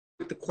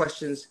the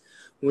questions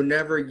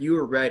whenever you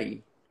are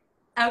ready.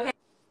 Okay.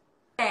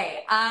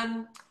 Okay.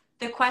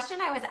 The question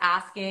I was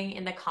asking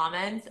in the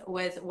comments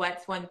was,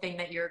 what's one thing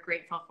that you're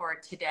grateful for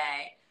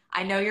today?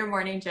 I know your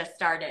morning just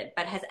started,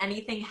 but has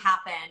anything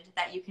happened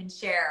that you can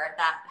share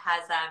that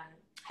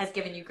has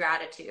given you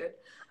gratitude?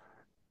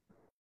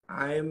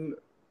 I'm,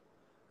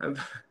 I'm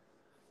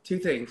two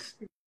things.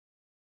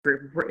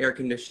 Grateful for air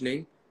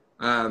conditioning.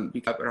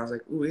 Because and I was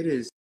like, ooh, it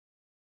is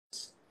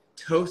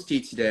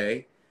toasty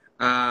today.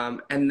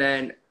 And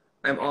then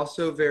I'm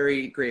also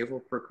very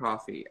grateful for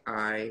coffee.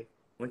 I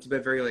went to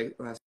bed very late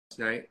last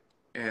night,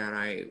 and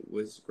I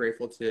was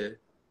grateful to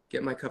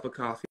get my cup of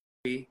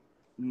coffee,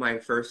 my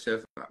first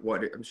of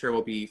what I'm sure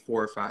will be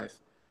four or five.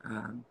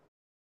 Um,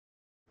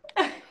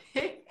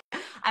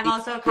 I'm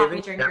also a coffee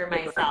Given drinker definitely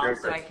my myself,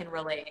 so favorite. I can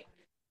relate.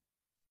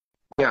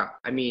 Yeah,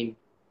 I mean,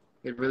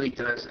 it really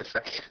does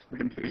affect my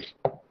mood.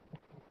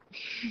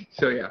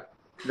 So yeah,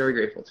 very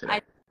grateful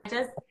today. I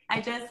just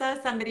I just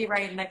saw somebody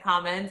write in the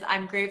comments,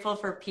 I'm grateful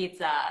for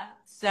pizza.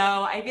 So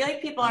I feel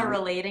like people are Um,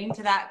 relating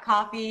to that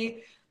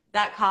coffee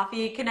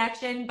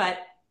connection,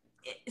 but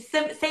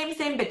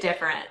same but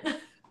different.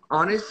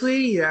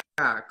 Honestly, yeah,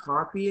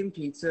 coffee and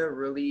pizza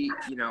really,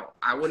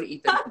 I wouldn't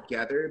eat them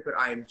together, but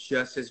I am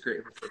just as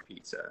grateful for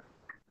pizza.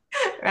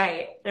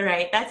 Right,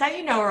 right. That's how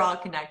you know we're all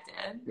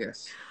connected.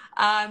 Yes.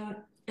 Um,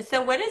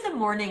 so what does a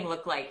morning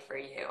look like for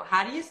you?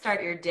 How do you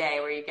start your day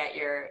where you get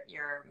your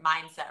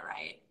mindset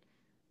right?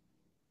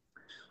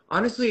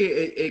 Honestly,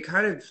 it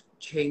kind of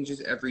changes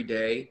every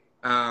day.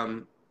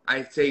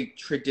 I'd say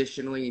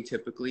traditionally and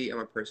typically, I'm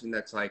a person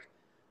that's like,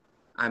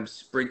 I'm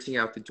sprinting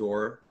out the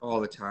door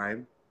all the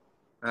time.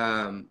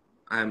 Um,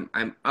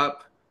 I'm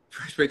up,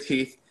 brush my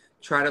teeth,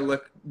 try to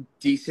look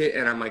decent,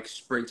 and I'm like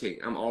sprinting.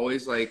 I'm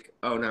always like,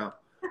 oh no.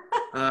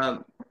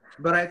 Um,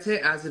 but I'd say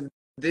as of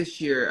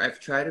this year, I've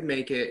tried to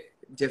make it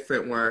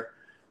different where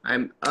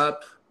I'm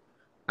up,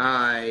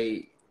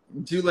 I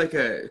do like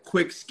a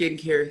quick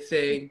skincare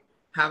thing,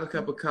 have a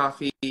cup of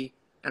coffee,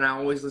 and I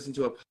always listen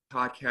to a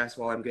podcast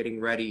while I'm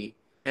getting ready.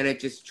 And it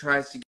just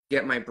tries to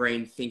get my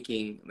brain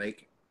thinking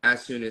like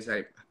as soon as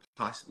I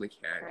possibly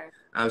can.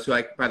 Sure. So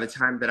like by the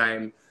time that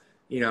I'm,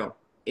 in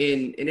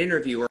an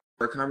interview or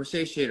a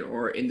conversation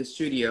or in the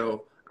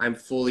studio, I'm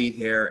fully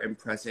there and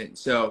present.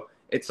 So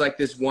it's like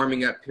this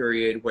warming up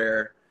period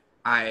where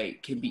I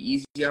can be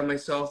easy on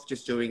myself,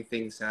 just doing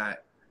things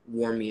that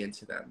warm me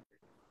into them,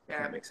 if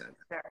that Sure. makes sense.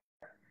 Sure.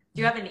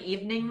 Do you have an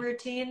evening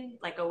routine,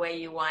 like a way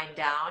you wind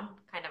down,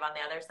 kind of on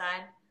the other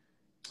side?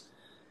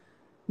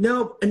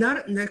 No,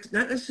 not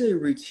necessarily a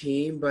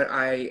routine, but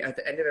I at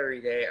the end of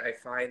every day I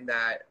find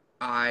that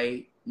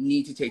I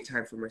need to take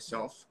time for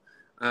myself,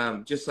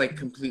 just like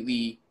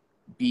completely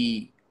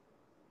be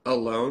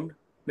alone,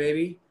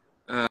 maybe,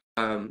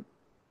 um,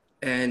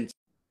 and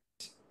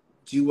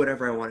do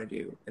whatever I want to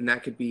do, and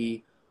that could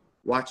be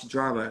watch a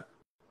drama,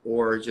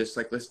 or just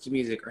like listen to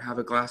music, or have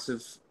a glass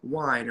of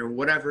wine, or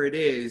whatever it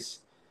is.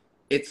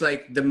 It's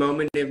like the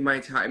moment of my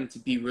time to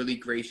be really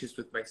gracious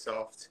with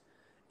myself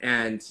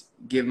and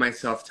give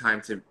myself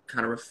time to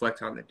kind of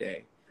reflect on the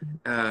day.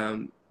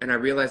 And I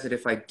realize that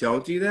if I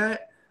don't do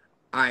that,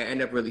 I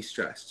end up really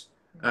stressed.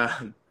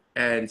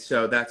 And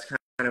so that's kind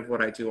of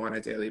what I do on a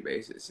daily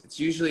basis. It's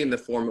usually in the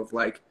form of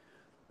like,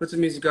 put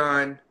some music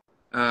on,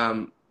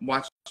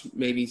 watch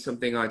maybe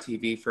something on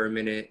TV for a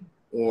minute,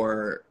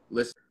 or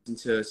listen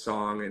to a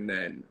song, and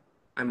then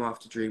I'm off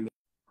to dream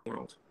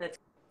world. That's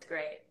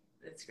great.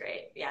 That's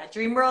great. Yeah,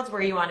 dream world's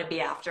where you want to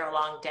be after a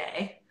long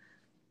day.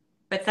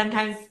 But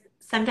sometimes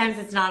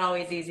it's not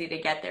always easy to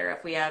get there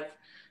if we have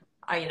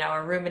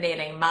a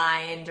ruminating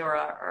mind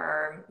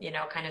or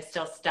kind of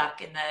still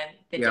stuck in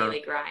the Yeah.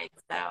 daily grind.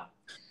 So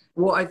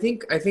Well, I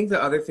think the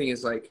other thing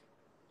is like,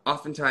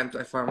 oftentimes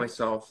I find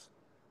myself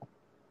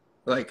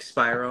like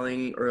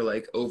spiraling or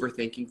like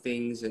overthinking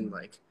things and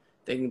like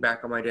thinking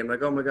back on my day. I'm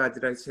like, oh my God,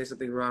 did I say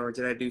something wrong, or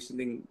did I do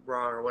something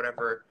wrong, or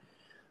whatever?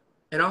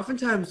 And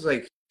oftentimes,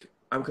 like,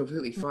 I'm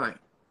completely fine.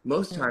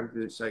 Most mm, times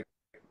it's like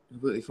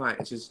completely fine.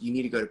 It's just you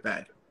need to go to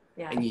bed,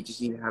 yeah, and you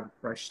just need to have a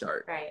fresh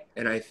start. right.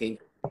 And I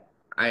think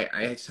I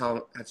had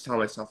to tell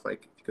myself,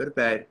 like, if you go to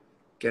bed,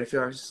 get a few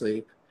hours of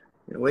sleep,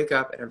 you're gonna wake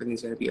up and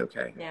everything's gonna be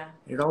okay. Yeah.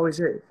 And it always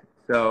is.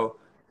 So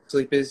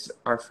sleep is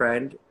our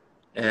friend,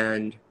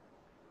 and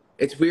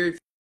it's weird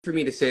for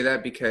me to say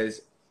that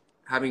because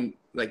having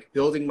like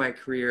building my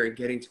career and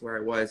getting to where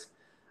I was,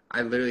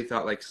 I literally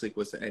thought like sleep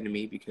was the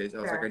enemy, because I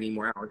was like, I Sure. need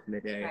more hours in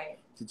the day Right.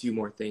 to do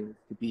more things,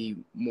 to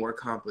be more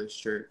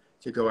accomplished, or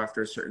to go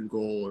after a certain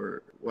goal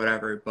or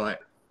whatever.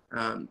 But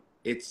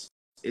it's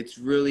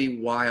really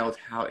wild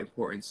how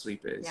important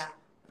sleep is,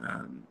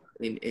 Yeah.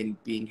 in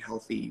being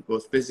healthy,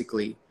 both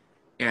physically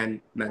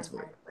and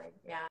mentally. Exactly.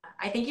 Yeah.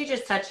 I think you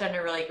just touched on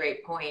a really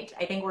great point.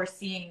 I think we're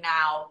seeing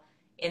now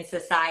in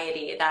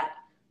society that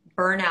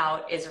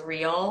burnout is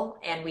real,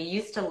 and we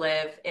used to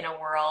live in a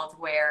world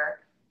where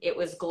it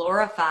was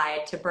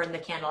glorified to burn the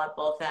candle at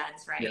both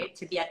ends, Yeah. right?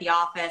 To be at the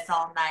office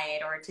all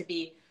night or to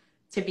be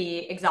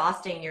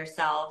exhausting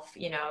yourself,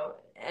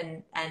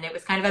 and it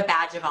was kind of a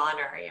badge of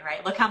honor,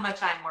 right? Look how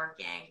much I'm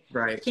working.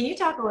 Right. Can you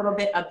talk a little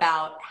bit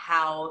about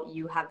how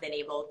you have been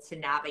able to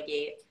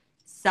navigate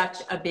such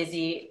a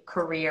busy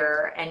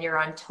career, and you're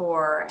on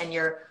tour and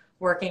you're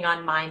working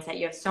on mindset,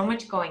 you have so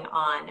much going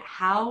on.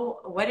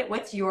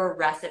 What's your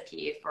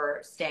recipe for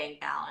staying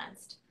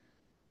balanced?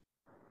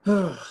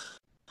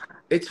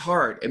 It's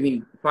hard. I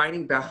mean,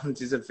 finding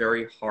balance is a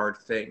very hard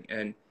thing,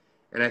 and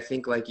I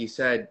think, like you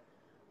said,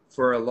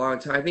 for a long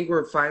time, I think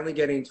we're finally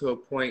getting to a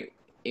point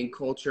in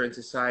culture and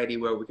society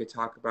where we could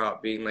talk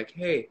about being like,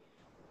 hey,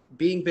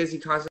 being busy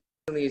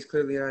constantly is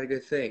clearly not a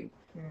good thing.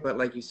 But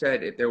like you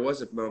said, there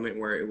was a moment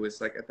where it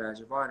was like a badge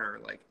of honor.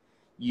 Like,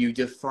 you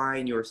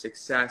define your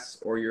success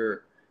or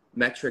your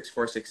metrics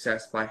for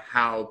success by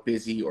how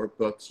busy or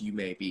booked you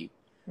may be.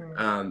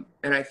 And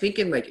I think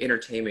in like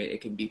entertainment, it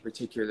can be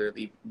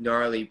particularly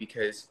gnarly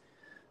because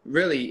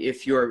really,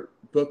 if you're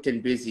booked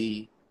and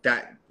busy,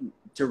 that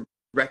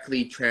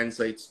directly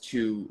translates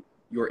to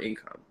your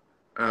income.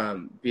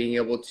 Being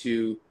able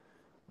to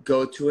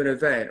go to an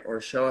event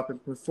or show up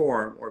and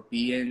perform or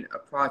be in a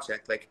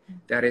project, like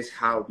that is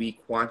how we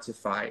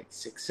quantify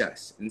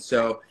success. And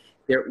so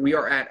we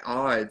are at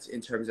odds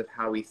in terms of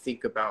how we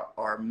think about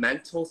our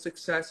mental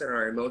success and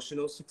our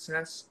emotional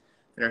success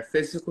and our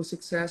physical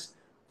success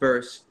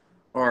versus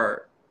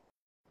our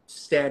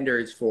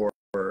standards for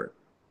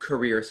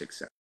career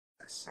success.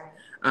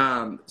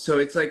 So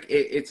it's like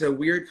it's a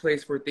weird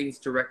place where things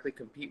directly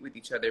compete with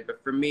each other.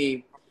 But for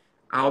me,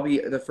 I'll be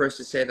the first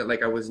to say that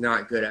like I was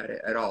not good at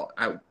it at all.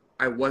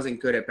 I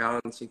wasn't good at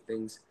balancing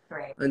things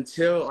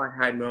until I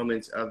had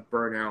moments of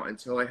burnout,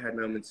 until I had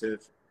moments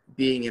of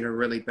being in a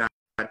really bad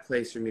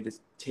place for me to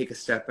take a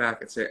step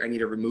back and say I need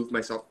to remove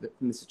myself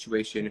from the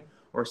situation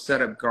or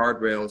set up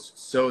guardrails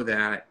so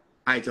that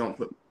I don't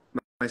put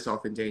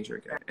myself in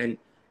danger again.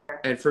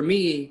 And for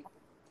me,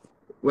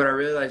 what I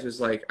realized was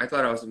like I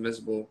thought I was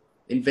invincible,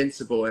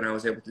 and I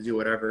was able to do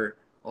whatever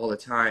all the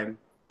time.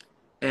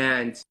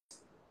 And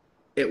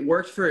it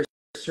worked for a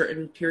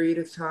certain period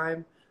of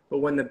time, but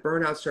when the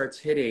burnout starts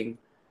hitting,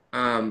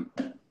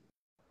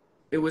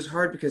 it was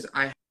hard because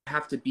I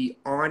have to be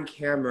on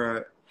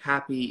camera,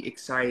 happy,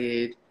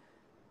 excited,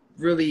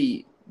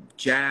 really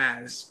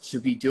jazzed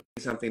to be doing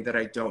something that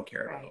I don't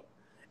care about.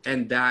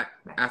 And that,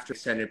 after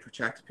extended,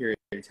 protracted period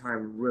of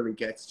time, really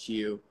gets to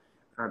you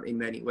in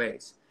many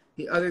ways.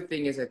 The other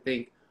thing is, I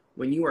think,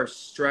 when you are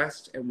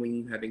stressed and when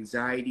you have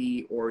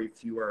anxiety, or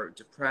if you are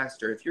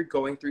depressed, or if you're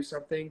going through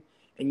something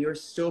and you're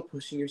still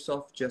pushing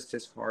yourself just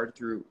as hard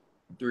through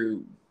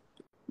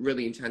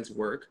really intense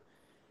work,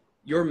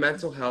 your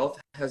mental health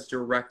has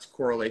direct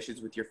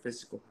correlations with your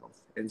physical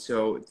health. And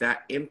so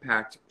that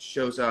impact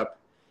shows up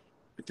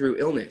through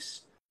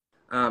illness.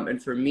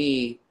 And for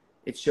me,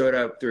 it showed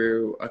up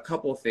through a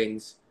couple of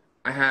things.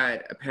 I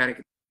had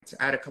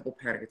a couple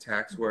panic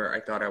attacks where I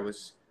thought I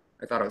was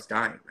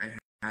dying. I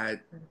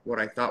had what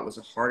I thought was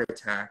a heart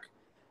attack,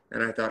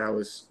 and I thought I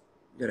was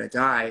gonna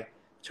die.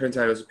 Turns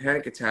out it was a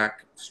panic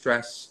attack,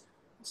 stress,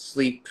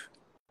 sleep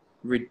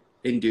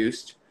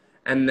induced.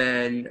 And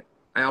then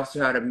I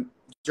also had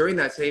during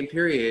that same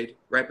period,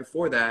 right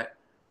before that,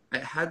 I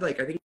had I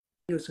think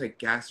it was like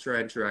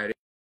gastroenteritis.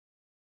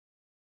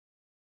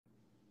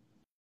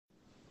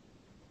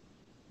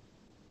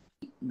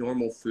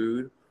 Normal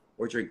food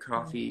or drink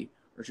coffee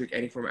or drink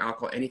any form of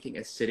alcohol, anything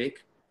acidic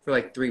for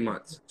like 3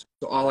 months.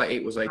 So all I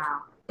ate was like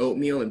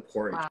oatmeal and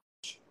porridge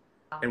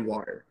and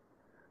water.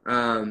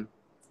 And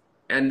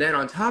then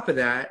on top of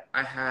that,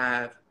 I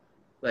have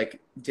like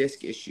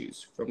disc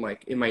issues from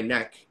like in my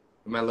neck,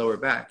 in my lower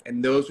back,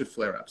 and those would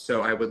flare up.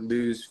 So I would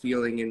lose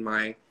feeling in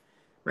my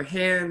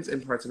hands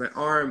and parts of my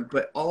arm.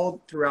 But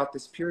all throughout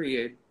this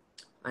period,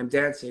 I'm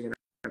dancing and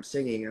I'm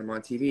singing, I'm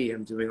on TV,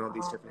 I'm doing all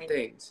these different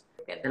things.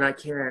 And I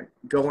can't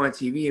go on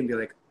TV and be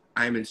like,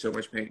 I'm in so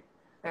much pain.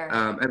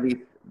 At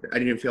least I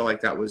didn't feel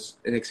like that was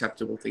an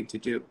acceptable thing to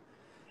do.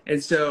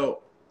 And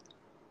so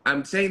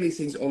I'm saying these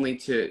things only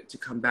to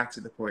come back to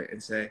the point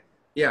and say,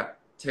 yeah,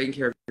 taking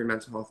care of your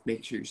mental health,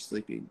 making sure you're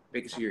sleeping,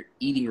 making sure you're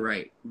eating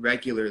right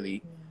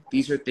regularly.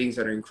 These are things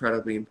that are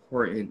incredibly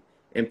important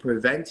in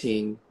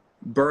preventing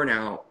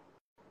burnout,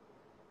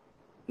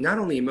 not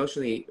only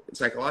emotionally,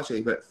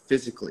 psychologically, but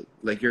physically.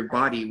 Like your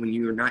body, when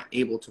you're not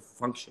able to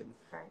function,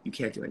 you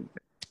can't do anything.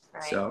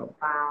 So,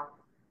 wow.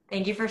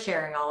 Thank you for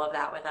sharing all of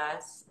that with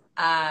us.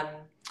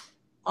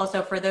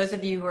 Also, for those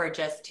of you who are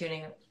just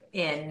tuning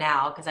in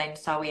now, because I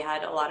saw we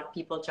had a lot of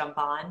people jump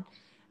on,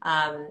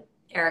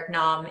 Eric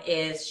Nam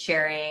is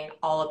sharing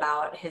all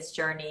about his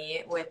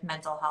journey with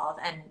mental health.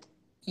 And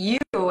you,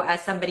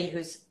 as somebody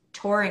who's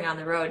touring on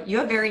the road, you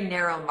have very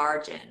narrow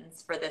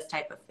margins for this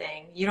type of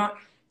thing. You don't,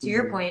 to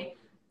your point,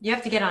 you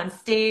have to get on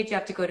stage, you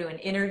have to go to an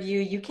interview.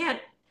 You can't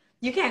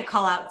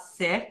call out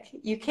sick.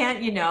 You can't,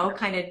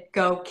 kind of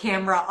go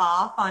camera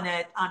off on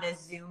a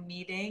Zoom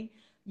meeting.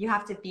 You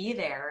have to be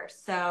there.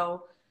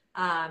 So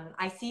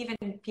I see even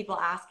people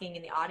asking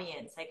in the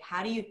audience, like,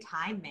 how do you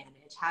time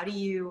manage? How do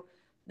you,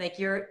 like,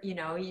 you're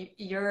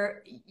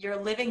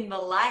living the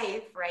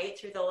life, right,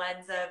 through the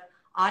lens of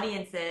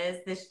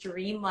audiences, this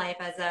dream life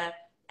as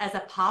as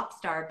a pop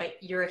star,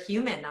 but you're a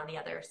human on the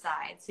other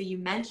side. So you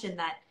mentioned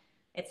that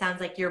it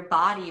sounds like your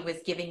body was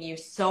giving you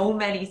so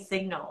many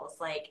signals,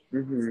 like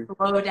Hmm.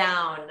 slow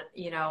down,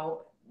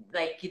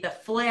 like the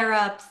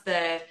flare-ups,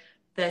 the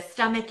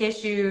stomach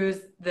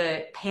issues,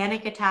 the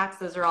panic attacks,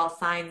 those are all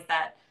signs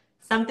that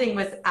something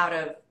was out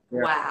of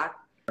Yeah. whack.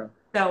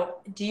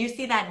 So, do you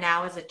see that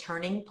now as a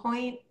turning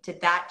point?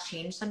 Did that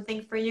change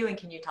something for you? And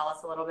can you tell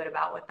us a little bit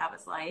about what that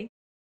was like?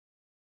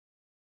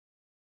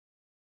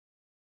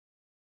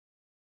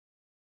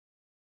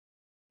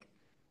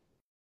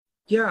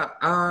 Yeah.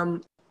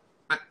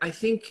 I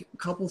think a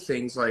couple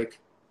things, like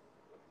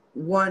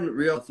one,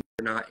 real,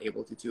 you're not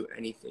able to do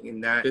anything,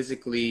 and that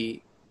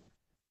physically,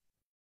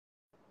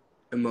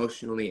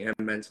 emotionally, and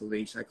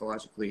mentally,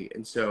 psychologically.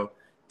 And so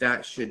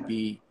that should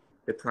be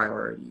the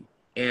priority.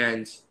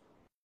 And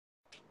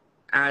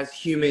as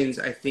humans,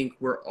 I think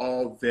we're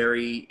all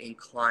very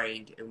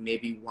inclined and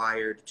maybe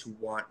wired to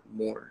want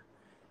more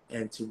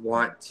and to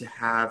want to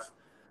have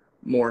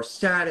more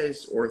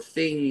status or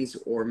things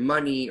or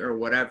money or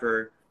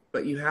whatever.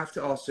 But you have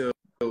to also,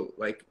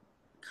 like,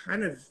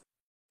 kind of,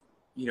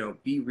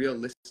 be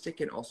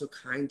realistic and also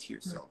kind to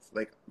yourself.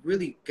 Like,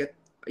 really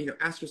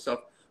ask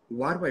yourself,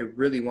 why do I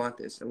really want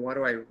this? And why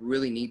do I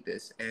really need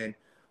this? And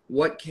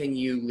what can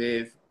you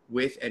live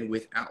with and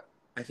without?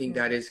 I think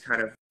that is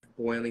kind of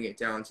boiling it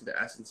down to the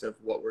essence of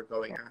what we're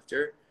going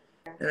after.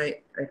 And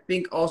I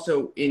think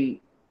also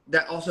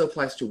that also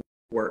applies to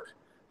work.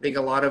 I think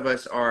a lot of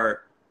us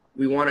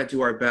we want to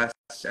do our best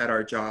at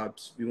our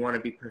jobs. We want to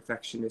be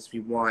perfectionists.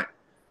 We want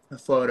a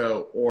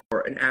photo or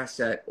an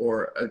asset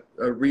or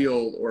a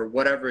reel or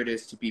whatever it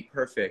is to be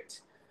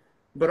perfect.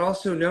 But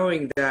also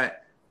knowing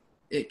that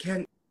it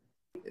can,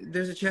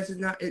 there's a chance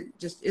it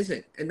just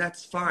isn't. And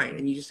that's fine.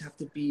 And you just have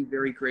to be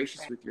very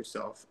gracious with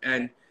yourself.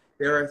 And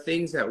there are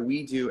things that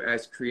we do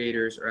as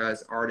creators or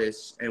as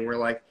artists, and we're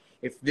like,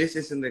 if this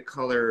isn't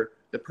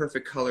the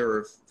perfect color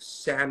of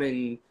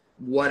salmon,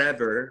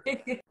 whatever,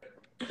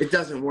 it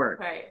doesn't work.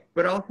 Right.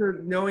 But also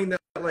knowing that,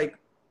 like,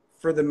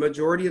 for the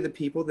majority of the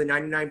people, the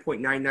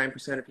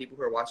 99.99% of people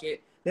who are watching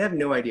it, they have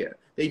no idea.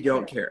 They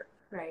don't care.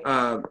 Right.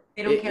 Um,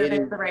 They don't care if it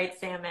it's is, the right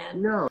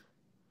salmon. no,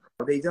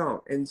 they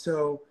don't. And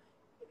so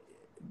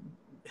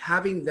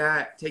having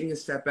that, taking a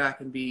step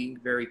back and being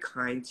very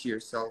kind to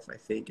yourself, I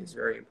think is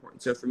very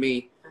important. So for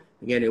me,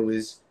 again, it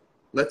was,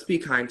 let's be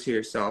kind to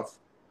yourself,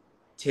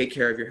 take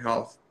care of your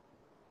health,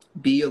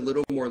 be a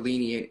little more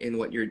lenient in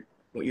what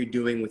you're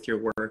doing with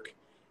your work,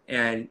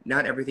 and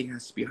not everything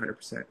has to be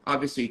 100%.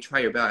 Obviously, try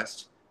your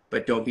best,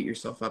 but don't beat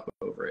yourself up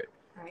over it.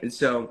 Right. And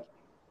so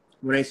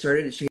when I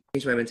started to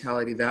change my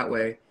mentality that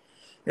way,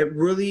 it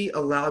really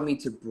allowed me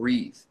to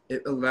breathe.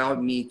 It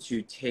allowed me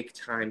to take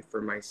time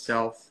for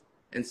myself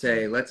and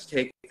say, let's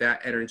take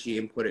that energy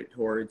and put it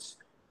towards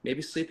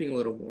maybe sleeping a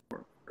little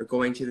more or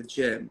going to the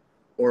gym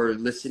or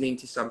listening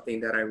to something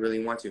that I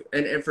really want to.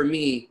 And for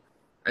me,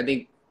 I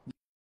think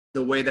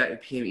the way that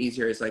it became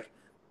easier is like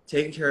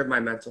taking care of my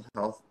mental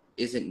health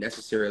isn't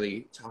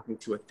necessarily talking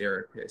to a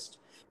therapist.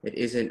 It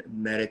isn't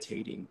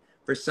meditating.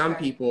 For some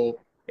Right.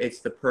 people, it's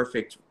the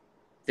perfect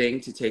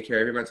thing to take care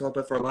of your mental health,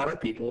 but for a lot of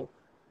people,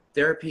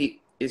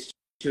 therapy is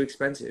too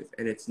expensive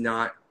and it's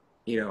not,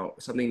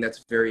 something that's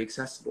very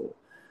accessible.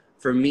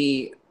 For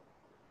me,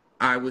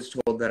 I was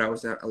told that I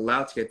was not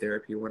allowed to get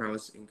therapy when I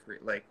was in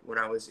when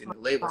I was in the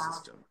label Wow.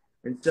 system.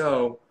 And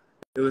so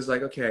it was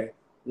like, okay,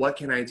 what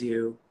can I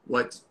do?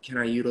 What can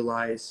I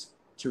utilize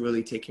to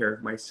really take care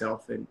of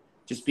myself? And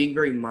just being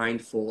very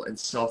mindful and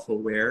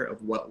self-aware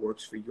of what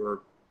works for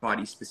your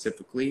body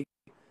specifically,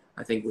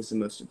 I think was the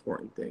most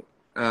important thing.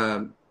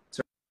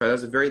 So that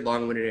was a very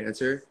long-winded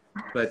answer,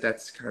 but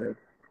that's kind of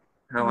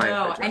how I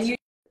No, and address it.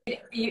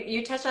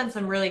 you touched on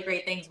some really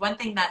great things. One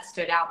thing that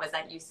stood out was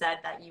that you said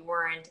that you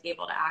weren't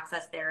able to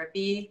access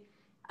therapy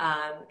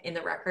in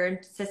the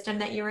record system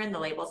that you were in, the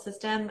label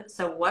system.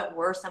 So what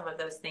were some of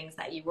those things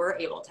that you were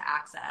able to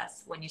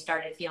access when you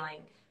started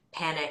feeling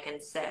panic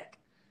and sick?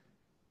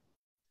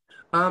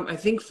 I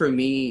think for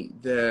me,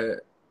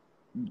 the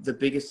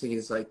biggest thing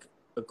is like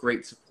a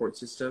great support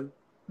system,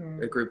 a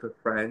Mm. group of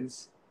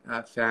friends,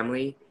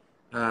 family.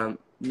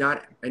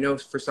 Not, I know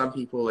for some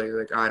people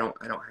like I don't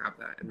have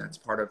that, and that's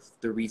part of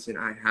the reason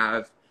I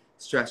have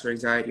stress or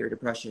anxiety or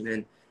depression.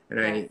 And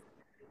Yes.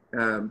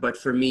 but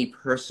for me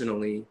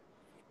personally,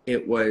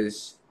 it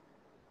was,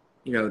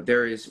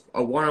 there is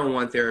a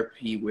one-on-one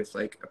therapy with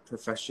like a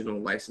professional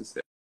license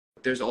there.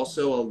 There's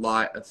also a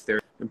lot of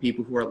therapy from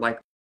people who are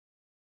like-minded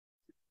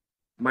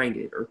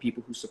or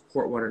people who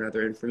support one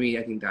another. And for me,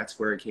 I think that's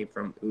where it came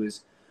from. It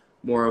was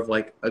more of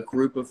like a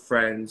group of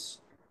friends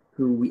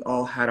who we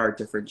all had our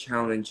different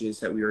challenges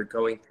that we were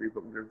going through,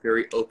 but we were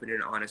very open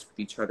and honest with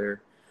each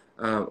other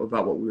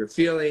about what we were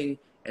feeling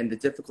and the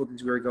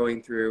difficulties we were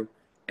going through.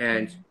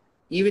 And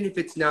even if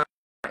it's not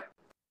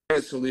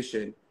a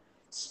solution,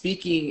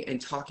 speaking and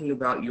talking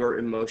about your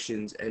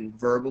emotions and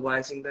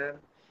verbalizing them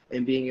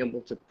and being able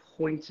to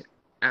point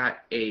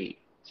at a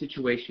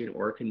situation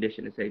or a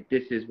condition and say,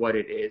 this is what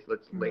it is,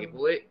 let's Mm.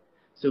 label it,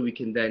 so we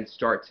can then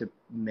start to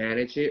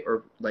manage it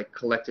or like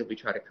collectively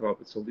try to come up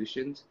with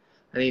solutions.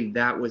 I think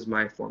that was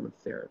my form of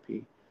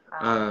therapy.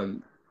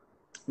 Um,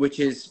 which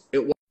is,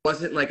 it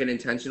wasn't like an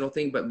intentional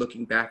thing, but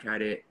looking back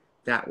at it,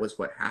 that was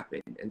what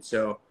happened. And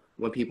so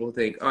when people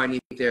think, oh, I need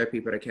therapy,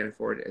 but I can't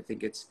afford it, I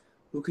think it's,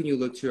 who can you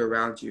look to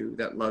around you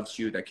that loves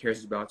you, that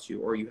cares about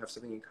you, or you have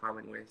something in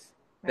common with,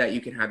 that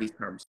you can have these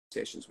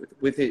conversations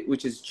with it,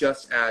 which is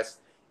just as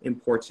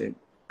important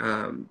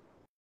and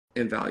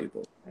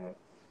valuable.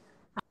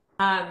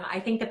 I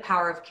think the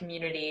power of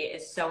community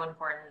is so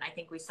important. I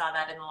think we saw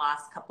that in the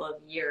last couple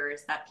of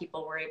years, that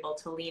people were able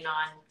to lean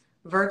on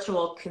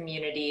virtual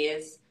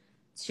communities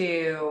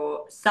to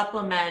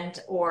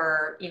supplement,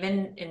 or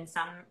even in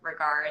some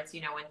regards,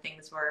 you know, when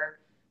things were,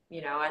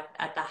 you know,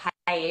 at the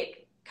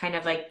height, kind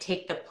of like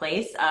take the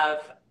place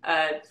of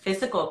a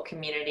physical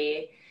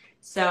community.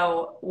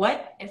 So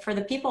what, for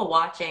the people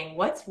watching,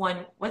 what's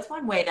one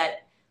way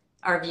that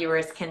our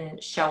viewers can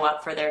show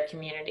up for their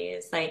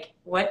communities? Like,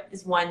 what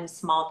is one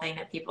small thing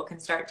that people can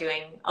start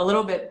doing a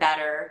little bit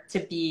better to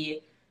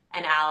be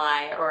an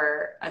ally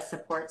or a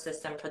support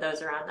system for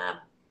those around them?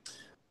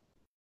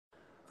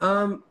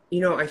 You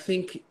know, I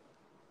think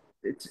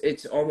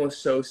it's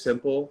almost so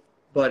simple,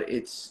 but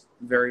it's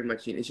very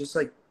much, it's just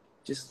like,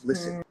 just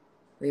listen.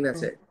 I think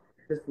that's it.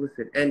 Just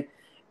listen. And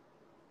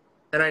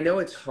I know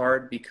it's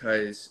hard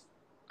because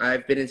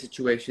I've been in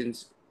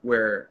situations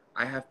where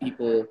I have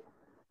people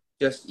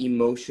just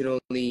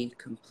emotionally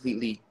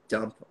completely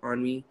dump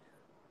on me,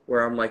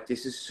 where I'm like,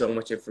 this is so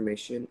much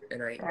information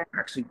and I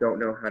actually don't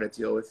know how to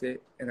deal with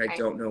it, and I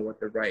don't know what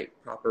the right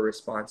proper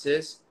response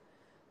is.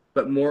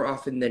 But more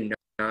often than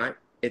not,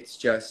 it's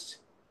just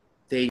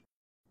they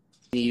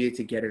needed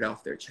to get it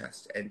off their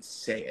chest and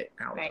say it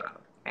out loud.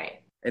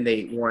 And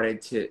they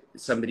wanted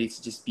somebody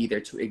to just be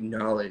there to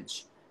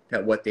acknowledge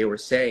that what they were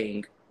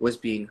saying was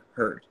being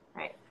heard.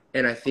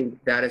 And I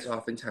think that is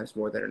oftentimes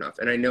more than enough.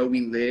 And I know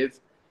we live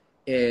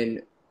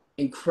in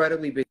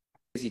incredibly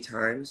busy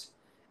times,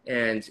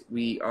 and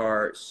we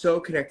are so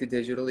connected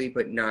digitally,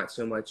 but not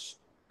so much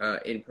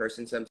in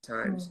person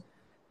sometimes.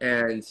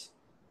 And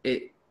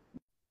it,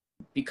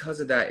 because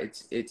of that,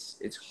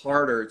 it's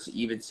harder to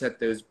even set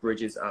those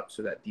bridges up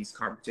so that these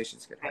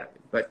conversations can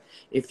happen. But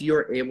if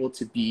you're able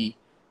to be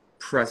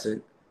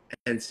present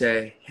and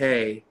say,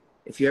 hey,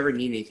 if you ever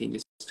need anything,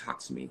 just talk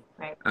to me.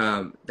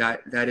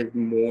 That is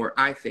more,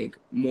 I think,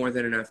 more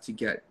than enough to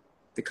get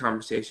the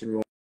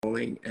conversation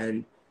rolling,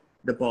 and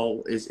the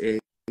ball is in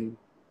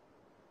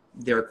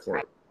their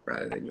court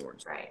rather than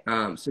yours.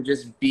 So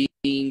just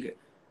being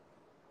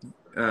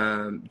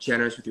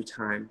generous with your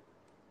time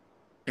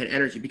and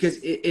energy, because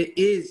it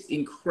is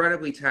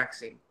incredibly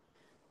taxing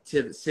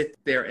to sit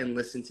there and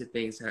listen to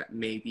things that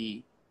may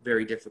be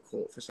very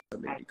difficult for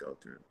somebody to go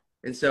through.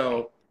 And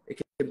so it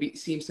can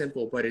seem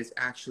simple, but it's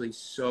actually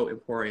so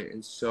important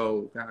and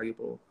so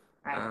valuable.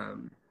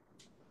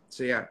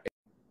 So yeah,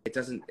 it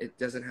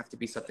doesn't have to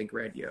be something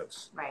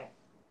grandiose.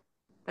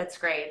 That's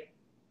great.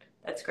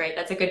 That's great.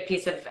 That's a good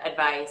piece of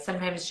advice.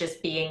 Sometimes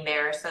just being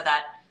there so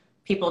that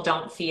people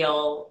don't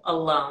feel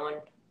alone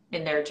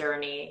in their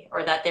journey,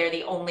 or that they're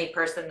the only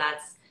person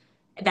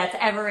that's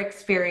ever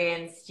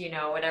experienced, you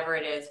know, whatever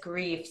it is,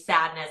 grief,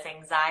 sadness,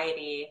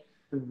 anxiety,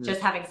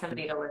 just having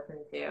somebody to listen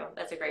to.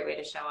 That's a great way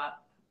to show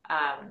up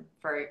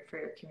for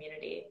your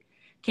community.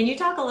 Can you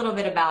talk a little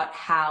bit about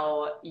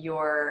how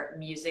your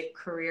music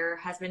career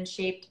has been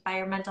shaped by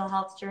your mental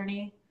health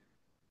journey?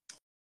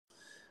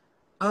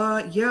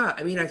 Yeah,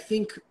 I mean, I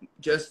think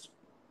just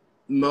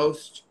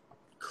most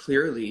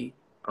clearly,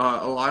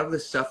 a lot of the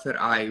stuff that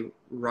I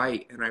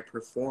write and I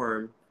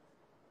perform,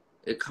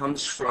 it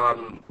comes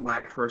from my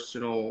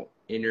personal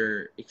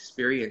inner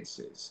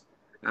experiences,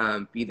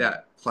 be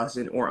that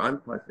pleasant or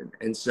unpleasant.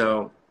 And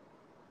so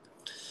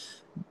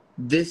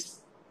this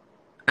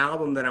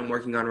album that I'm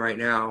working on right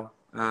now,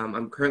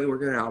 I'm currently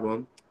working on an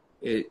album.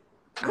 I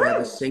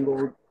have a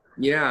single,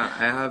 I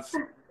have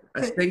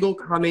a single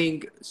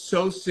coming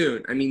so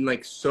soon. I mean,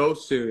 like, so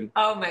soon.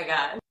 Oh my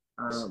God.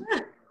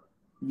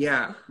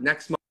 Yeah,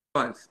 next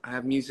month I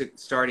have music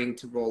starting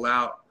to roll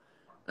out.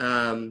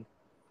 And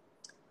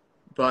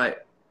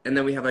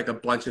then we have like a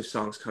bunch of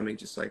songs coming,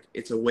 just like,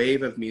 it's a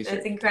wave of music.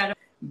 It's incredible.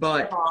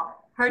 But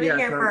heard it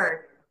here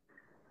first.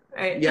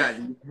 Yeah,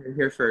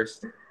 here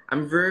first.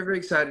 I'm very, very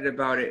excited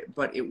about it,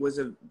 but it was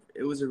a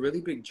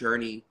really big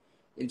journey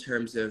in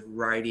terms of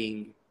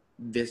writing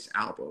this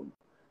album.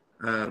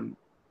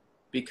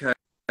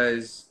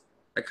 Because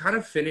I kind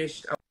of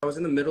finished, I was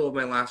in the middle of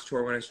my last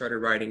tour when I started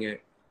writing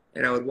it,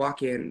 and I would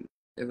walk in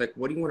and like,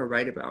 what do you want to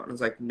write about? And I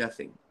was like,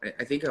 nothing.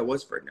 I think I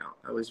was burned out.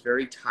 I was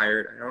very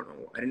tired.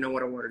 I didn't know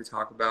what I wanted to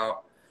talk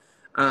about.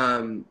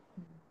 And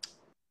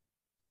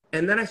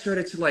then I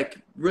started to like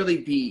really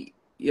be,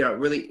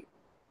 really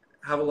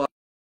have a lot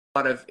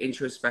of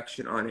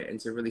introspection on it, and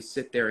to really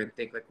sit there and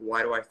think like,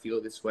 why do I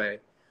feel this way?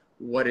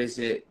 What is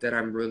it that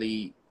I'm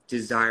really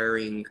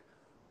desiring?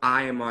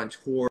 I am on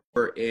tour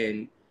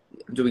and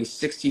I'm doing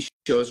 60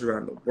 shows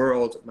around the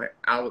world.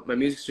 My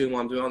music's doing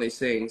well, I'm doing all these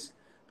things,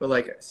 but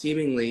like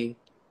seemingly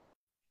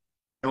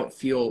don't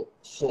feel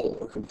whole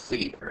or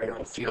complete, or I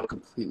don't feel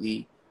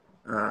completely,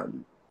 how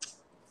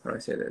do I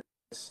say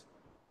this?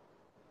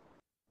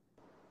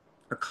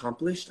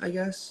 Accomplished, I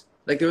guess.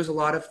 Like there was a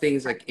lot of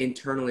things like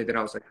internally that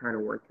I was like trying to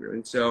work through.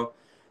 And so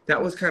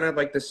that was kind of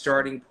like the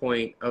starting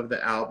point of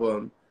the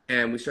album.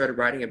 And we started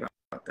writing about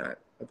that,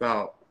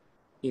 about,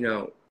 you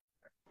know,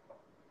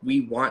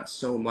 we want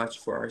so much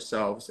for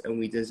ourselves and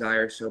we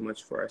desire so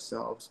much for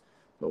ourselves.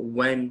 But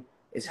when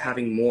is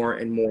having more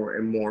and more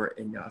and more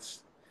enough?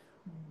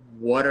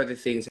 What are the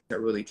things that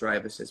really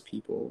drive us as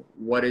people?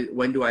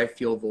 When do I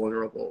feel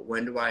vulnerable?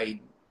 When do I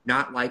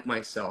not like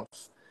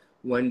myself?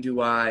 When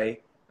do I,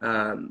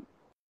 um,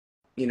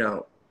 you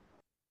know,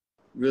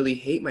 really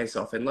hate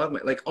myself and love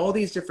like all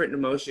these different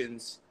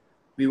emotions?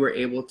 We were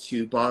able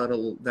to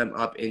bottle them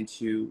up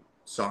into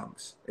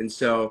songs. And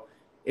so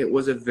it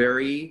was a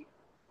very,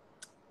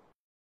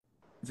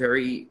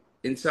 very,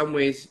 in some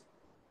ways,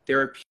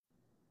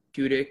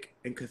 therapeutic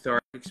and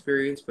cathartic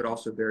experience, but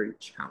also very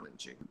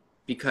challenging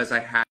because I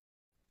had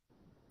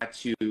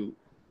to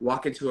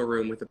walk into a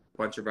room with a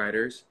bunch of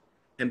writers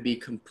and be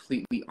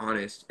completely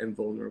honest and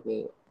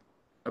vulnerable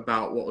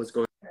about what was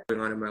going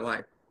on in my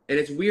life. And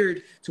it's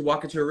weird to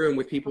walk into a room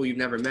with people you've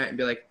never met and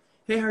be like,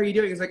 hey, how are you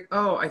doing? It's like,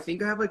 oh, I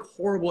think I have like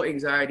horrible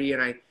anxiety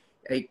and I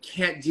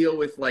can't deal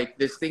with like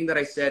this thing that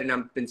I said and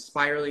I've been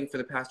spiraling for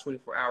the past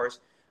 24 hours.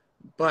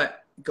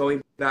 But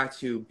going back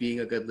to being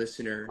a good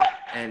listener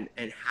and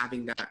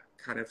having that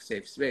kind of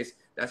safe space,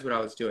 that's what I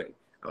was doing.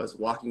 I was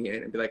walking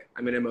in and be like,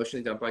 I'm going to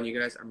emotionally dump on you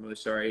guys. I'm really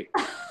sorry,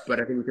 but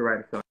I think we can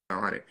write a song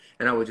on it.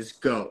 And I would just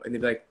go. And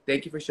they'd be like,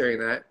 thank you for sharing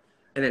that.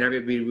 And then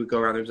everybody would go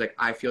around and was like,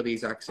 I feel the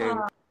exact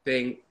same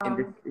thing in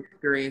this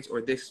experience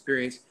or this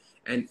experience.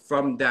 And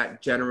from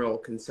that general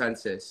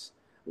consensus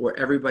where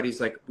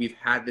everybody's like, we've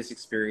had this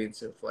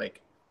experience of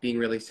like being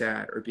really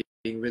sad or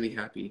being really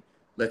happy,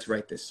 let's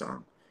write this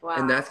song. Wow.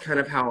 And that's kind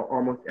of how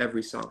almost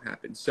every song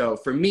happens. So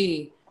for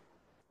me,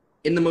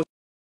 in the most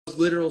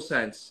literal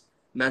sense,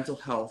 mental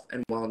health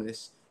and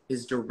wellness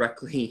is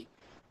directly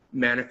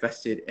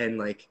manifested and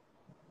like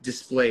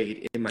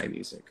displayed in my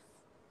music.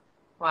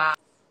 Wow.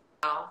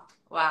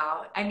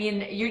 Wow. I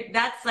mean,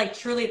 that's like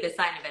truly the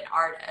sign of an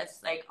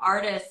artist. Like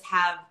artists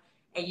have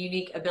a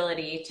unique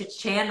ability to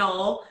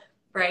channel,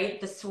 right,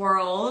 the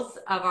swirls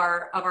of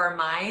our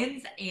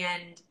minds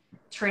and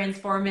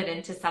transform it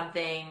into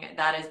something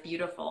that is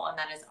beautiful and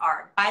that is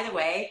art. By the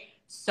way,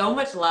 so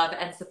much love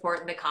and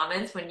support in the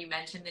comments when you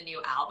mentioned the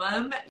new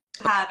album.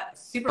 You have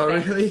super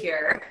fans really?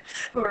 here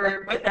who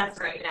are with us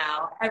right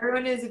now.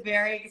 Everyone is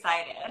very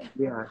excited.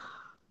 Yeah.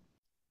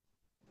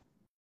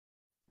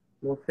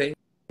 Well, thank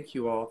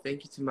you all.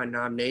 Thank you to my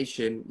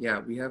nomination. Yeah,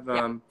 we have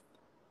a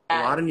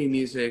lot of new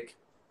music,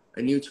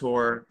 a new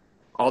tour,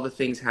 all the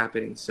things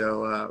happening.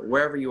 So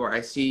wherever you are,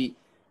 I see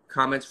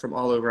comments from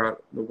all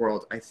over the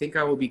world. I think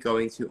I will be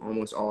going to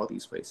almost all of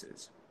these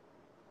places.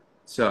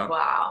 So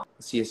Wow.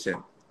 see you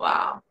soon.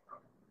 Wow.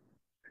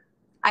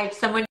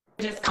 Someone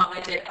just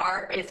commented,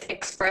 art is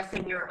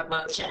expressing your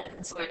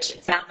emotions, which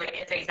it sounds like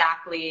is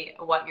exactly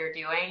what you're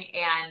doing.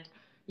 And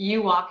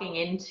you walking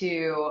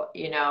into,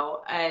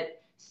 a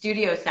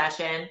studio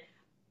session,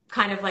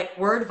 kind of like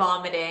word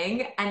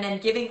vomiting, and then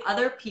giving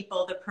other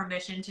people the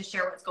permission to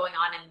share what's going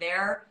on in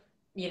their,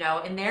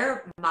 in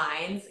their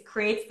minds,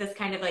 creates this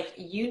kind of like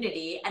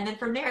unity. And then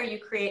from there, you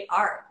create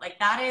art. Like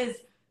that is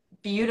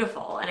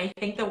beautiful. And I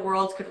think the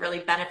world could really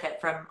benefit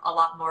from a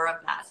lot more of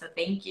that. So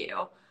thank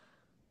you.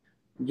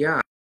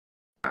 Yeah,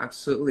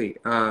 absolutely.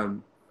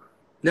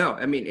 No,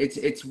 I mean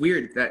it's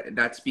weird that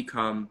that's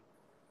become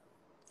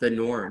the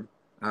norm,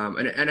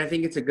 and I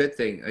think it's a good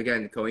thing.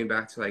 Again, going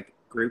back to like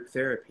group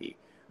therapy,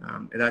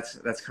 and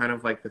that's kind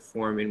of like the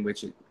form in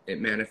which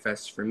it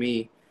manifests for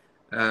me.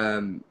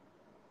 Um,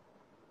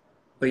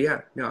 but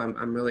yeah, no,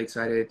 I'm really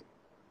excited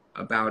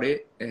about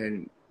it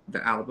and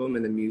the album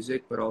and the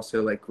music, but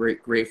also like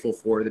grateful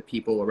for the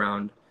people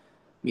around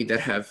me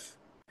that have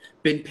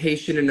been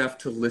patient enough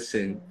to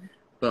listen.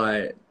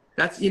 But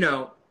that's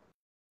to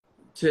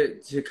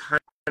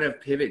kind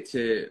of pivot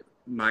to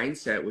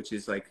mindset, which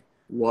is like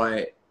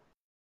what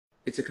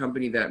it's a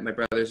company that my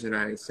brothers and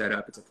I set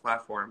up. It's a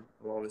platform,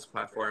 a wellness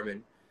platform,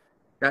 and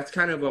that's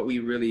kind of what we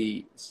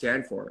really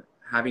stand for.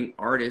 Having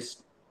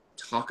artists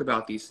talk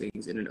about these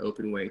things in an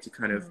open way to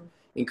kind of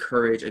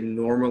encourage and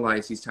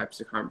normalize these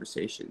types of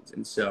conversations.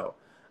 And so,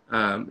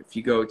 if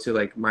you go to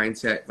like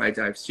Mindset by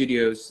Dive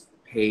Studios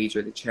page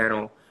or the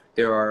channel,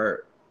 there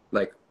are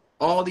like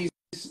all these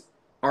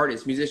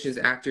artists, musicians,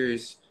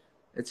 actors,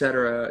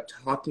 etc.,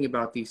 talking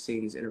about these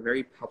things in a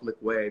very public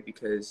way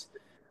because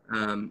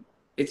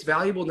it's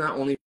valuable not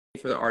only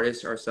for the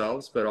artists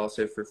ourselves, but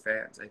also for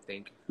fans, I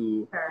think,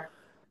 who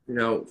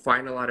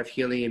find a lot of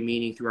healing and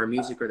meaning through our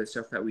music or the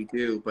stuff that we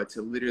do. But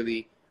to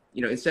literally,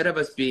 instead of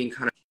us being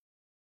kind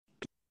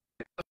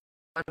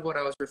of what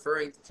I was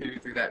referring to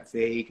through that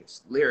vague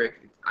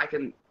lyric, I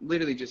can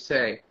literally just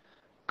say,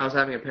 I was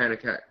having a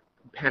panic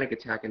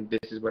attack, and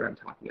this is what I'm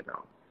talking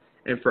about.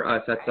 And for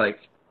us, that's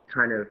like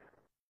kind of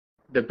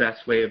the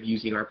best way of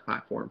using our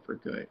platform for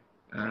good.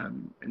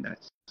 And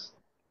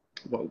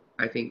what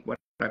I've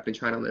been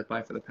trying to live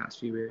by for the past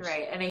few years.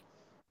 Right. And I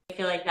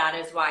feel like that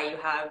is why you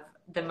have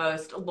the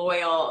most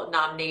loyal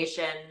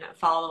nomination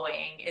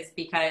following, is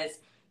because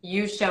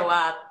you show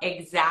up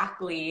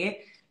exactly,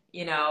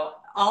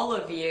 all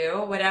of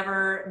you,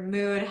 whatever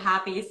mood,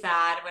 happy,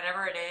 sad,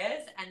 whatever it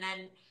is. And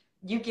then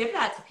you give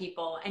that to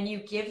people and you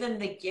give them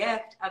the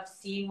gift of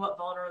seeing what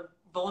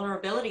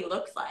vulnerability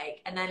looks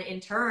like. And then in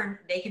turn,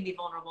 they can be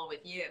vulnerable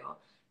with you.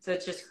 So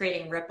it's just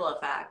creating ripple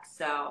effects.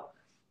 So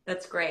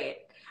that's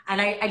great. And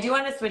I do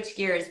want to switch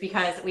gears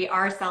because we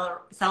are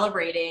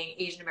celebrating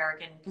Asian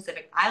American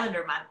Pacific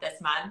Islander Month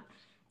this month.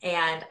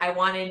 And I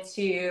wanted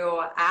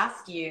to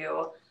ask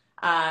you,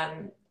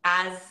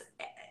 as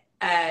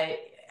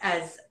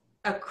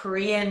a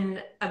Korean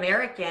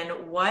American,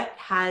 what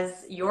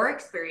has your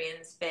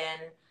experience been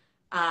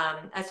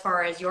as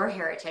far as your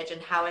heritage,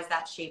 and how has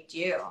that shaped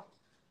you?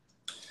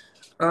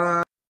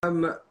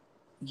 Um,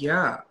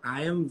 yeah,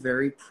 I am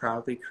very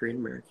proudly Korean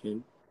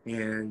American,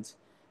 and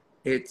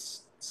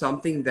it's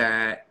something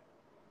that,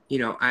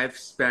 I've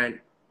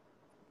spent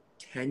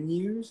 10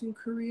 years in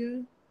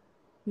Korea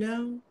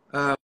now.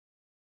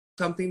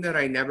 Something that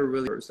I never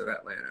really was of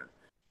Atlanta.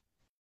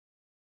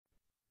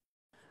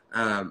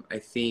 I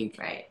think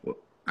Right.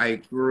 I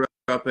grew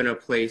up in a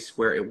place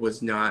where it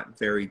was not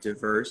very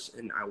diverse,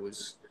 and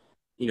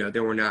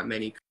there were not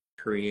many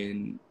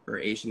Korean or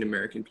Asian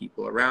American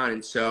people around.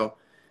 And so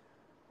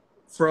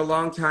for a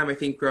long time, I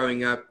think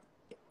growing up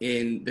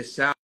in the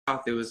South,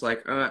 it was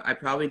like, I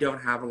probably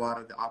don't have a lot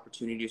of the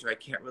opportunities, or I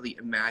can't really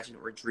imagine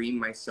or dream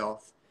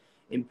myself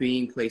in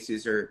being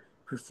places or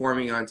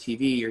performing on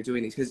TV or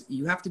doing these, because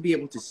you have to be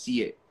able to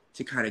see it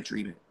to kind of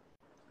dream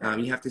it.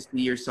 You have to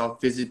see yourself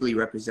visibly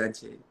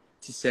represented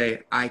to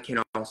say, I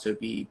can also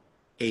be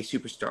a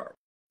superstar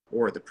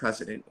or the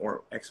president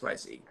or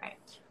XYZ.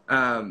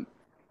 Right.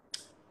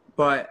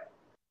 But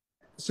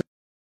so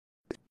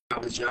when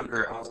I was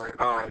younger, I was like,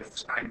 oh,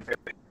 I'm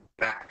very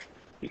back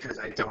because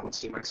I don't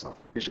see myself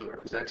visually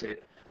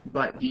represented.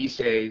 But these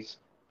days,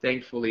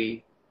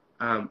 thankfully,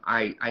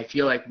 I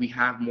feel like we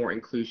have more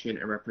inclusion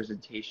and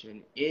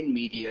representation in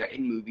media,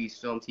 in movies,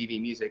 film,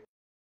 TV, music.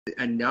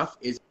 Enough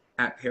is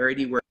at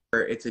parity where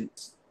it's an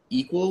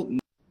equal.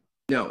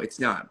 No, it's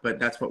not, but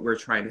that's what we're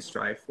trying to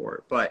strive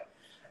for. But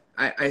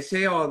I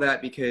say all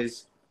that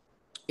because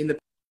in the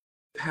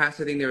past,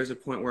 I think there was a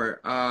point where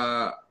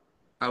I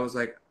was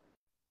like,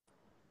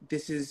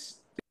 this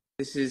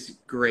is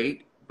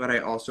great, but I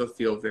also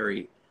feel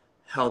very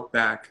held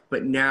back.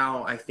 But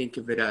now I think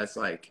of it as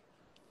like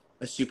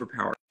a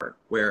superpower,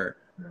 where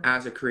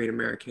as a Korean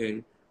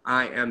American,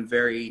 I am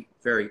very,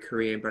 very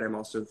Korean, but I'm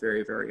also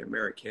very, very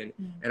American.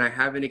 And I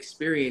have an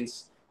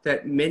experience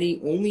that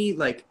many only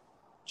like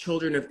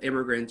children of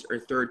immigrants or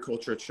third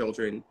culture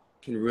children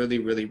can really,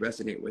 really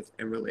resonate with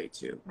and relate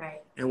to.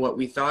 Right. And what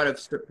we thought of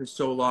for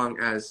so long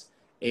as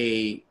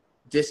a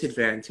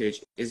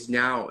disadvantage is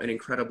now an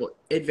incredible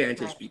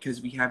advantage, Right.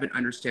 because we have an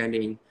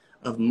understanding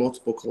of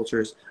multiple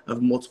cultures,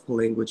 of multiple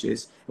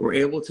languages, and we're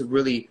able to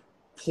really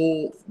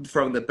pull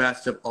from the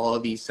best of all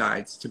of these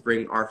sides to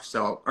bring our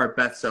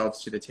best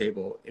selves to the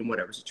table in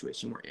whatever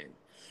situation we're in.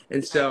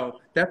 And so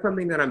that's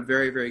something that I'm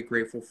very, very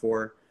grateful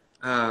for,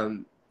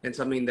 and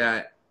something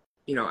that,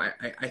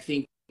 I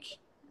think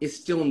is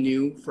still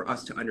new for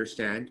us to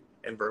understand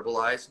and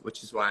verbalize,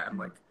 which is why I'm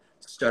like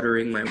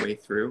stuttering my way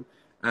through.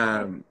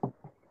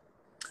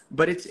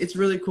 But it's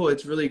really cool.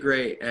 It's really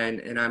great,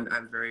 and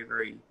I'm very,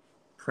 very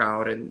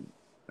proud and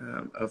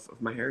of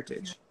my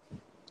heritage.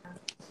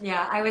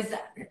 Yeah, I was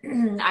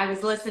I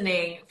was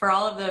listening for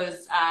all of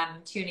those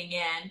tuning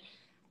in.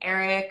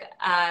 Eric,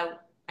 I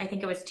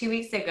think it was 2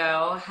 weeks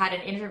ago, had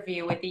an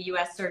interview with the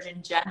U.S.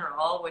 Surgeon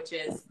General, which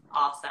is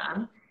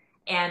awesome.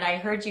 And I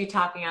heard you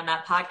talking on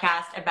that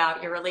podcast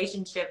about your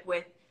relationship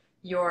with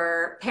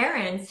your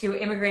parents who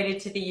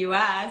immigrated to the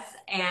U.S.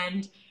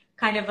 and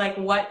kind of like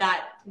what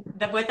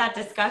that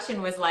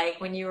discussion was like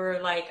when you were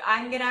like,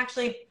 I'm gonna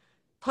actually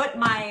put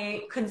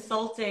my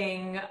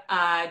consulting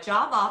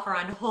job offer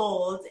on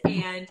hold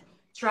and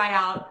try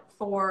out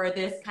for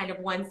this kind of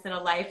once in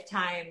a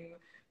lifetime,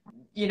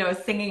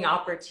 singing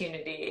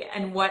opportunity,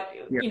 and what,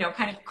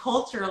 kind of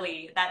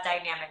culturally that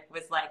dynamic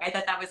was like. I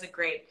thought that was a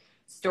great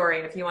story.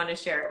 If you want to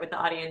share it with the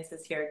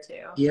audiences here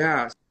too.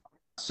 Yeah.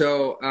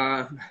 So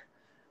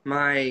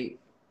I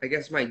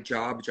guess my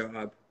job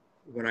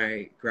when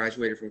I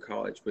graduated from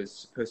college was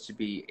supposed to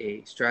be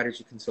a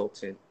strategy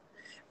consultant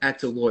at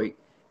Deloitte.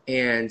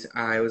 And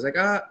I was like,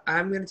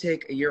 I'm going to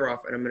take a year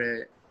off and I'm going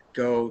to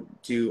go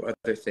do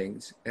other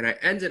things. And I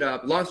ended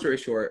up, long story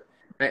short,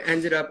 I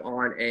ended up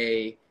on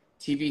a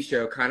TV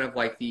show, kind of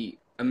like the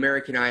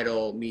American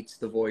Idol meets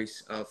The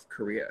Voice of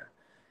Korea.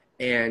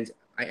 And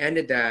I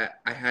ended that,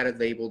 I had a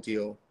label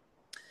deal.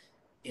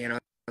 And I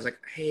was like,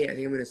 hey, I think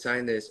I'm going to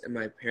sign this. And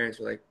my parents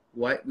were like,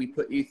 what? We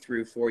put you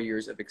through 4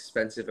 years of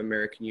expensive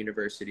American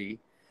university,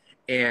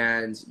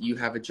 and you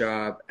have a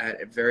job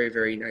at a very,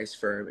 very nice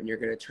firm, and you're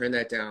going to turn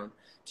that down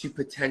to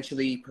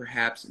potentially,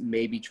 perhaps,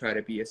 maybe try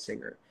to be a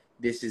singer.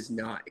 This is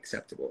not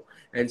acceptable.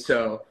 And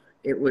so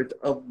it was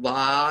a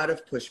lot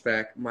of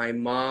pushback. My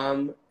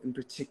mom, in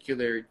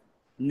particular,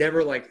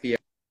 never liked the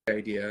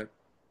idea.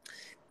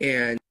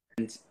 And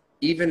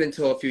even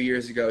until a few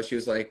years ago, she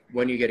was like,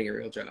 when are you getting a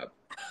real job?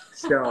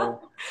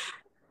 So,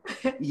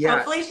 yeah,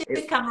 Hopefully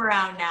she's come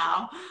around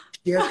now.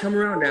 she has come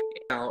around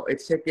now.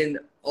 It's taken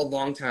a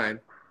long time.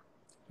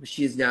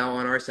 She is now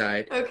on our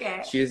side.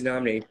 Okay. She is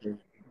nominated.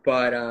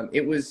 But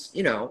it was,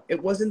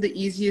 it wasn't the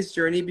easiest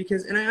journey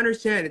because, and I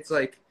understand it's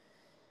like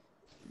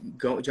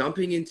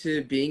jumping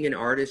into being an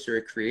artist or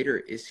a creator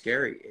is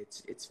scary.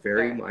 It's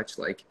very Sure. much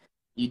like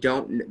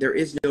there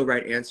is no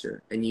right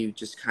answer, and you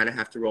just kind of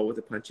have to roll with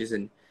the punches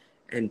and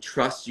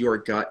trust your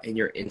gut and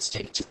your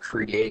instinct to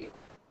create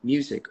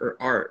music or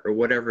art or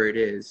whatever it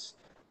is,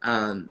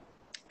 and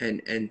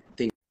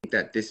think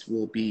that this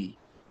will be,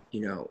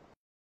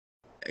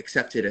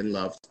 accepted and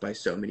loved by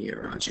so many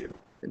around you.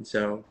 And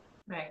so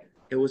Right.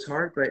 it was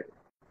hard, but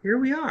here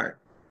we are.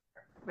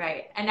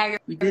 Right. And now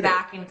We you're did it.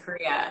 back in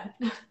Korea,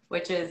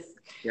 which is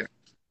Yeah.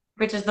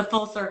 the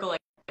full circle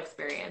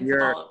experience We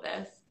of are all of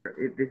this.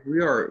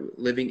 we are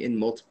living in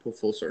multiple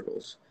full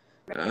circles.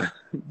 Right.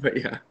 But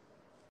yeah.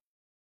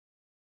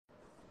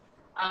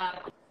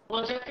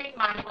 Well, just being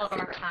mindful of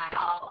our time,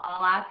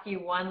 I'll ask you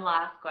one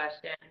last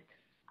question.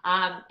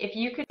 If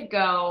you could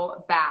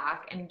go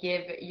back and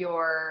give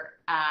your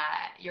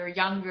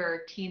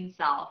younger teen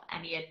self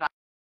any advice.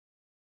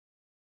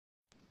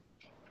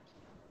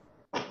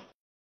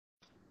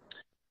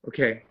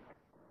 Okay.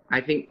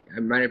 I think I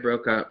might have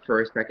broke up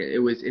for a second. It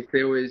was if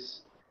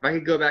I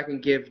could go back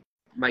and give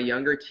my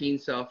younger teen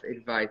self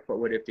advice, what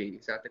would it be?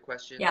 Is that the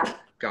question? Yeah.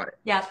 Got it.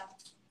 Yeah.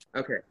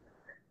 Okay.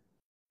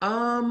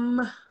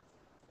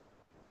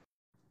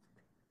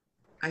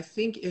 I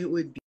think it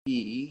would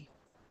be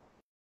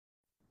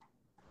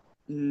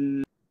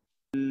mm,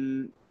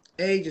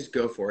 just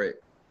go for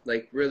it.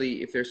 Like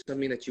really, if there's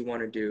something that you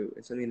want to do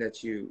and something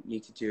that you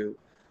need to do,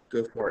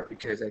 go for it.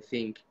 Because I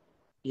think,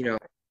 you know,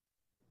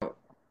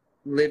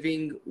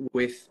 living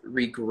with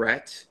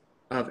regret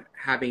of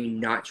having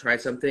not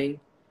tried something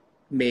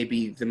may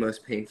be the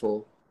most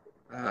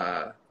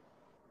uh,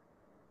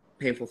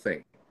 painful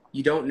thing.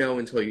 You don't know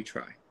until you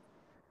try.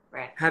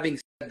 Right. Having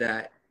said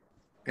that,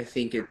 I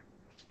think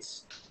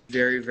it's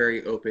very,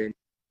 very open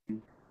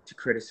to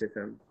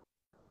criticism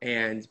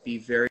and be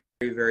very,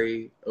 very,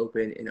 very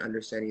open in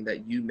understanding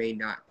that you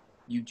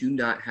do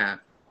not have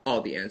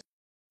all the answers.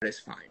 That is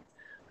fine.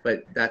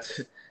 But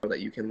that's that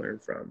you can learn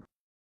from.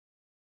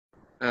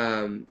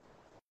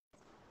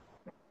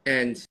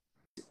 And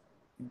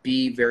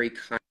be very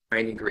kind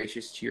and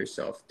gracious to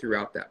yourself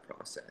throughout that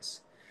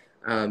process.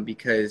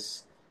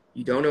 Because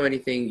you don't know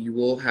anything, you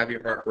will have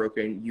your heart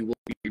broken, you will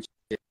be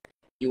rejected,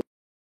 you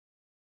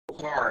will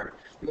work hard,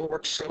 you will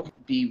work so hard,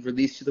 be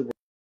released to the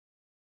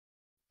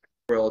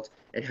world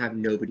and have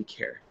nobody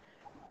care.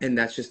 And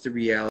that's just the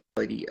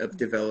reality of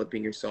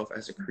developing yourself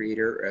as a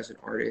creator or as an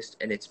artist,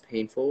 and it's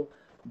painful.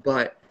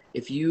 But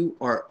if you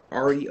are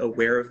already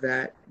aware of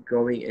that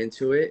going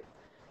into it,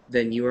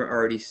 then you are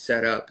already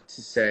set up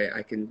to say,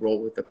 I can roll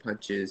with the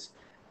punches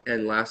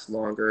and last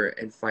longer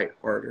and fight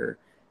harder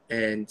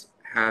and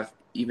have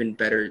even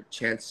better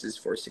chances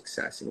for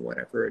success in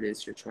whatever it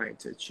is you're trying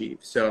to achieve.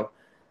 So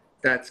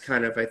that's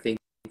kind of, I think,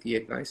 the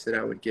advice that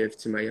I would give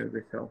to my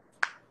younger self.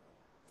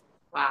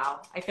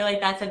 Wow. I feel like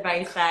that's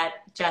advice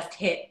that just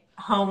hit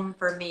home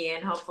for me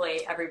and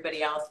hopefully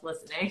everybody else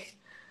listening.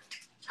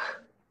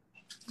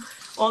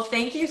 Well,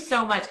 thank you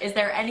so much. Is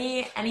there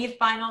any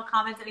final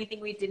comments, anything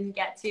we didn't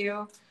get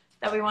to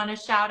that we want to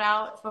shout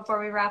out before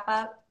we wrap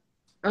up?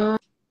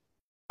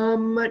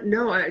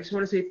 No, I just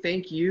want to say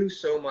thank you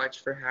so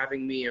much for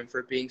having me and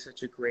for being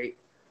such a great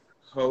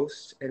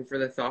host and for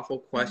the thoughtful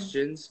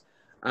questions.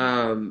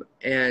 And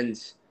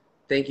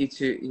thank you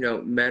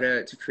to,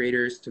 Meta, to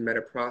creators, to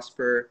Meta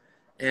Prosper.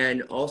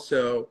 And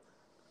also,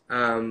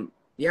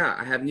 yeah,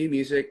 I have new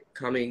music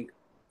coming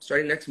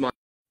starting next month.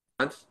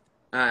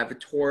 I have a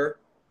tour.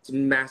 It's a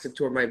massive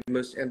tour, my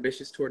most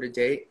ambitious tour to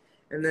date.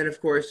 And then,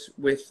 of course,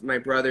 with my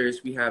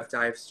brothers, we have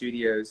Dive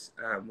Studios,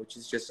 which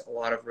is just a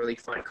lot of really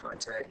fun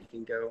content. You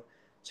can go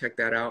check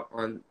that out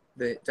on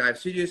the Dive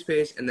Studios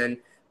page. And then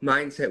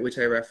Mindset, which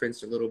I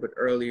referenced a little bit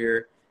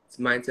earlier. It's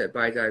Mindset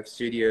by Dive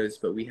Studios,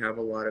 but we have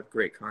a lot of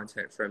great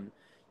content from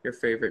your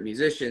favorite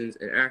musicians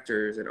and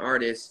actors and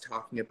artists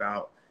talking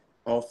about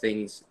all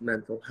things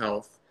mental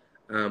health.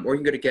 Or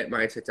you can go to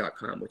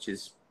getmindset.com, which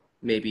is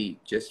maybe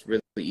just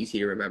really easy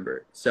to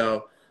remember.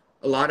 So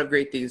a lot of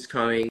great things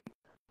coming.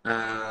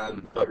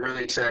 But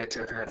really excited to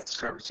have had this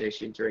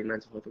conversation during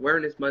Mental Health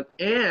Awareness Month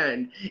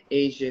and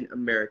Asian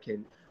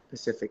American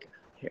Pacific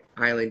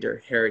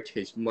Islander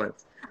Heritage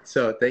Month.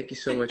 So thank you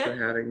so much for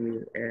having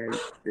me, and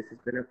this has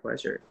been a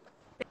pleasure.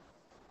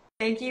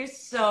 Thank you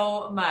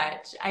so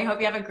much. I hope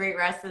you have a great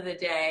rest of the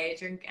day.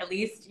 Drink at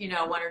least,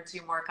 one or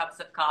two more cups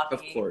of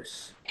coffee. Of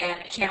course. And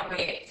I can't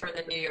wait for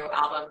the new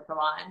album to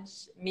launch.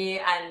 Me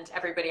and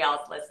everybody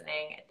else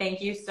listening,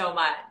 thank you so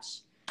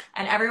much.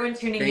 And everyone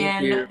tuning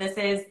in, this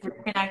is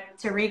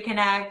to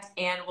Reconnect,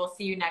 and we'll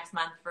see you next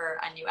month for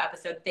a new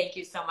episode. Thank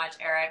you so much,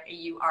 Eric.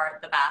 You are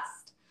the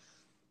best.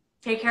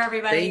 Take care, Thank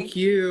everybody.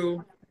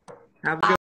 you. Have a good